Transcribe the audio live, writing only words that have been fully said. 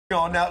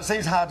Now, it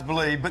seems hard to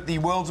believe, but the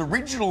world's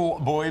original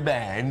boy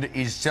band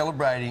is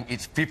celebrating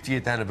its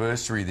 50th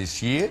anniversary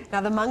this year. Now,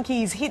 the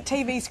Monkees hit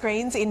TV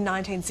screens in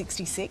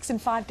 1966,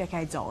 and 5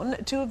 decades on,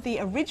 2 of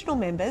the original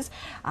members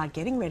are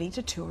getting ready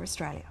to tour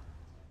Australia.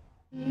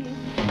 Hey,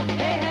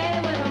 hey,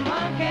 we're the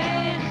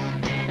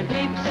Monkees, and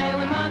people say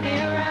we monkey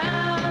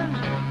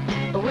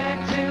around, but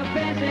we're too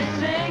busy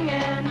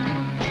singing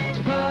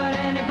to put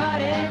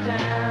anybody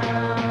down.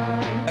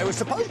 They were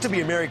supposed to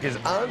be America's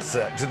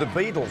answer to the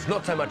Beatles,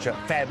 not so much a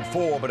Fab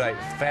Four, but a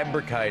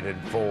fabricated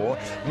four,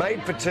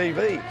 made for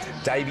TV.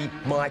 Davey,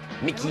 Mike,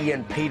 Mickey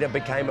and Peter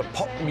became a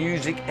pop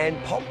music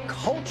and pop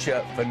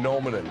culture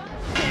phenomenon.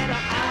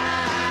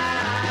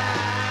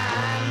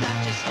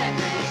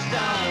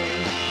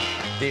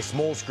 Their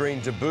small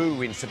screen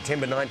debut in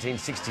September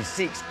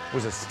 1966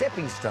 was a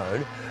stepping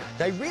stone.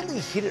 They really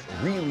hit it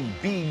really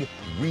big,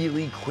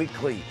 really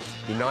quickly.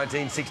 In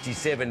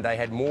 1967, they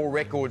had more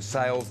record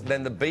sales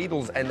than the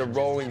Beatles and the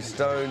Rolling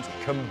Stones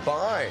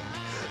combined.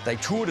 They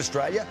toured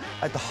Australia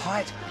at the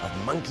height of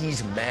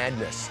Monkees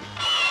madness.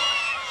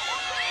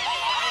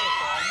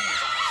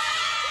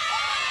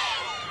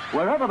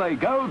 Wherever they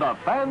go, the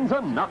fans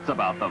are nuts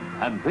about them,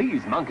 and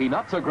these monkey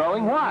nuts are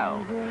growing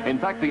wild. In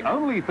fact, the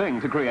only thing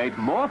to create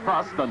more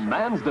fuss than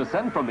man's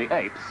descent from the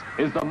apes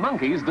is the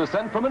monkey's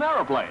descent from an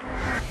aeroplane.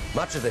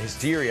 Much of the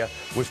hysteria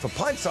was for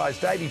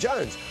pint-sized Davy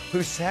Jones,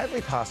 who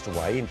sadly passed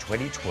away in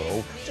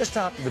 2012, just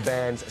after the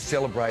band's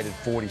celebrated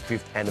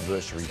 45th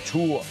anniversary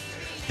tour.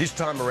 This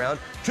time around,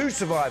 2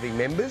 surviving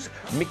members,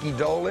 Mickey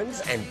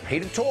Dolenz and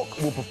Peter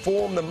Tork, will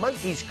perform the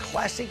Monkees'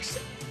 classics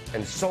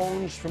and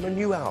songs from a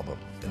new album.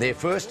 Their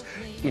first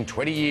in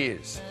 20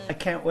 years. I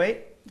can't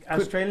wait.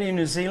 Australia,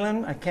 New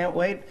Zealand, I can't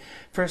wait.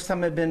 First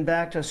time I've been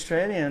back to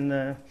Australia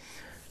and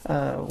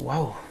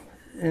wow,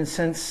 and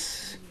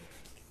since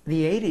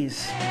the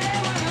 80s.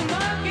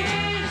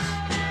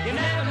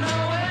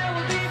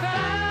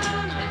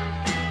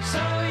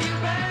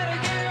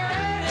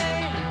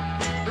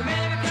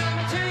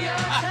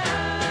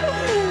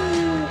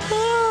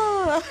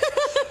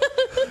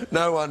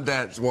 No one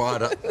danced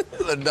wider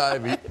than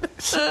Davey.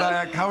 They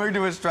are coming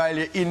to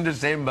Australia in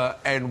December,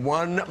 and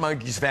one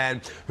Monkees fan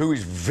who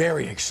is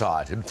very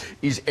excited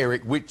is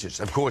Eric Witches.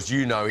 Of course,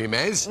 you know him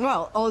as...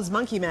 Well, Oz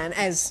Monkey Man,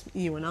 as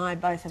you and I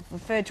both have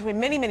referred to him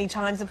many, many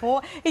times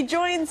before. He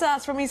joins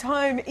us from his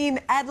home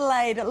in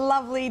Adelaide.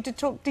 Lovely to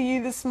talk to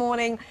you this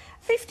morning.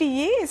 50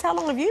 years, how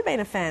long have you been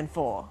a fan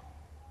for?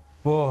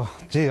 Well,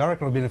 gee, I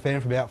reckon I've been a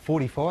fan for about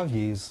 45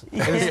 years.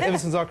 Ever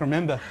since I can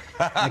remember.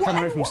 I come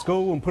home from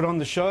school and put on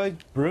the show.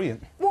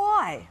 Brilliant.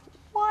 Why?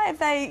 Why have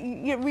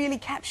they really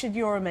captured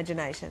your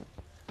imagination?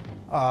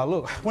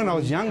 Look, when I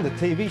was young, the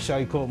TV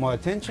show caught my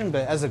attention,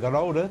 but as I got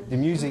older, the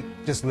music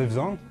just lives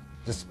on.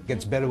 Just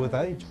gets better with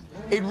age.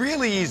 It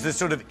really is the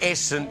sort of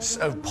essence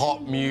of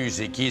pop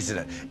music, isn't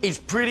it? It's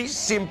pretty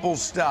simple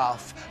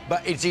stuff,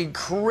 but it's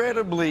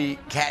incredibly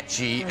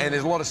catchy and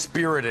there's a lot of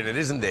spirit in it,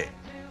 isn't there?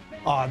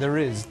 Oh, there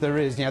is.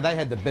 You know, they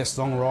had the best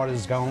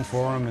songwriters going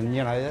for them, and,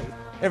 you know,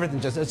 everything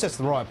it's just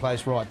the right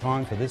place, right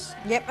time for this.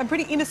 Yep, and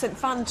pretty innocent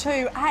fun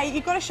too. Hey,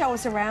 you've got to show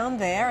us around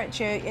there at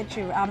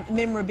your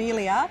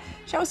memorabilia.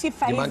 Show us your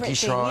favourite monkey thing.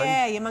 shrine.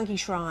 Yeah, your monkey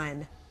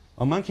shrine.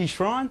 A monkey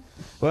shrine?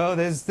 Well,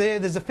 there's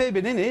a fair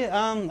bit in here.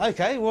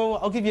 OK, well,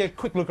 I'll give you a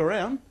quick look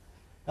around.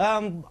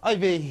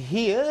 Over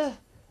here,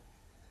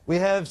 we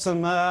have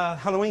some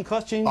Halloween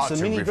costumes,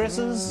 some mini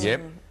dresses.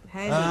 Yep.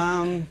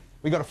 Handy.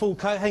 We got a full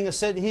coat hanger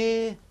set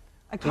here.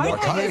 A coat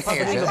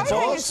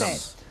hanger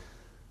set.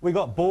 We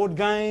got board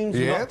games,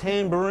 we got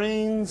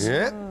tambourines.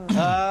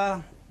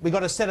 Yeah. We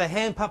got a set of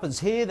hand puppets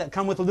here that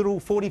come with a little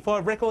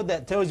 45 record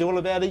that tells you all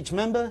about each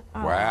member.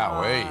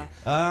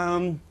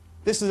 Wowee.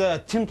 This is a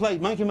tin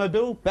plate monkey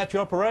mobile, battery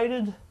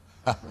operated.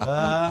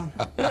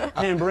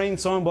 Tambourine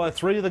signed by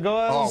 3 of the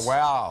guys. Oh,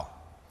 wow.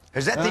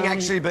 Has that thing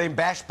actually been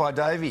bashed by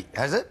Davey,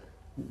 has it?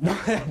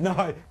 No,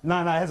 it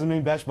hasn't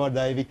been bashed by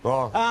Davey.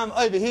 Oh.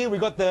 Over here we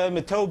got the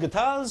Mattel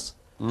guitars.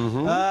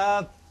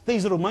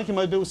 These little monkey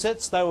mobile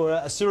sets, they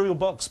were a cereal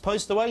box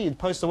post away. You'd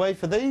post away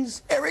for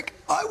these. Eric,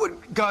 I would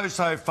go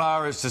so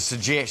far as to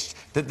suggest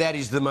that that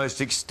is the most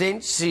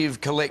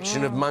extensive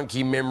collection of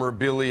monkey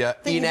memorabilia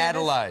in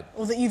Adelaide.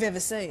 Or that you've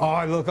ever seen.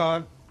 Oh, look,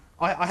 I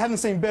haven't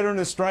seen better in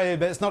Australia,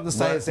 but it's not to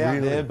say it's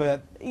out there,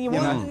 but, you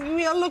know.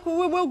 Yeah, look,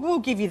 we'll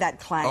give you that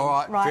claim.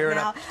 All right, fair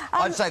now. enough.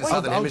 I'd say the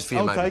Southern Hemisphere,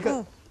 I'll maybe. take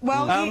it.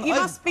 Well,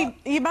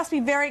 you must be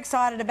very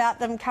excited about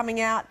them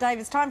coming out. Dave,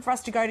 it's time for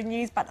us to go to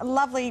news, but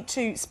lovely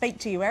to speak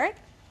to you, Eric.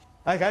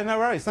 OK, no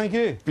worries. Thank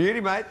you.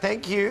 Beauty, mate.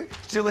 Thank you.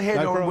 Still ahead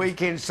No on problem.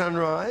 Weekend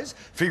Sunrise,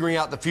 figuring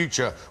out the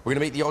future. We're going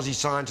to meet the Aussie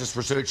scientists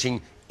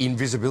researching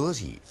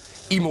invisibility,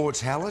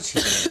 immortality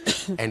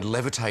and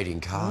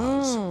levitating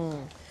cars.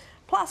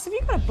 Plus, have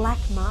you got a black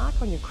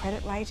mark on your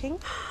credit rating?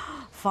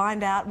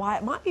 Find out why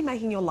it might be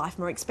making your life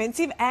more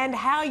expensive and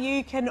how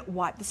you can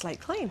wipe the slate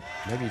clean.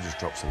 Maybe you just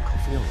drop some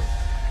coffee on it.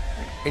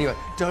 Anyway,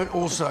 don't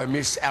also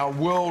miss our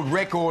world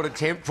record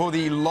attempt for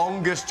the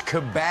longest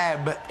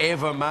kebab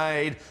ever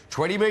made.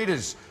 20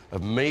 metres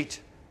of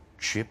meat,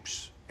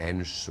 chips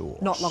and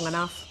sauce. Not long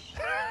enough.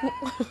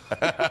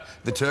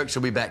 The Turks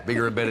will be back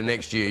bigger and better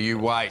next year. You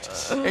wait.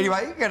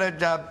 Anyway, you're going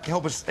to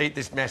help us eat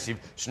this massive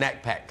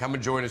snack pack. Come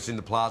and join us in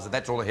the plaza.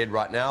 That's all ahead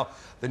right now.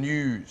 The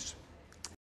news.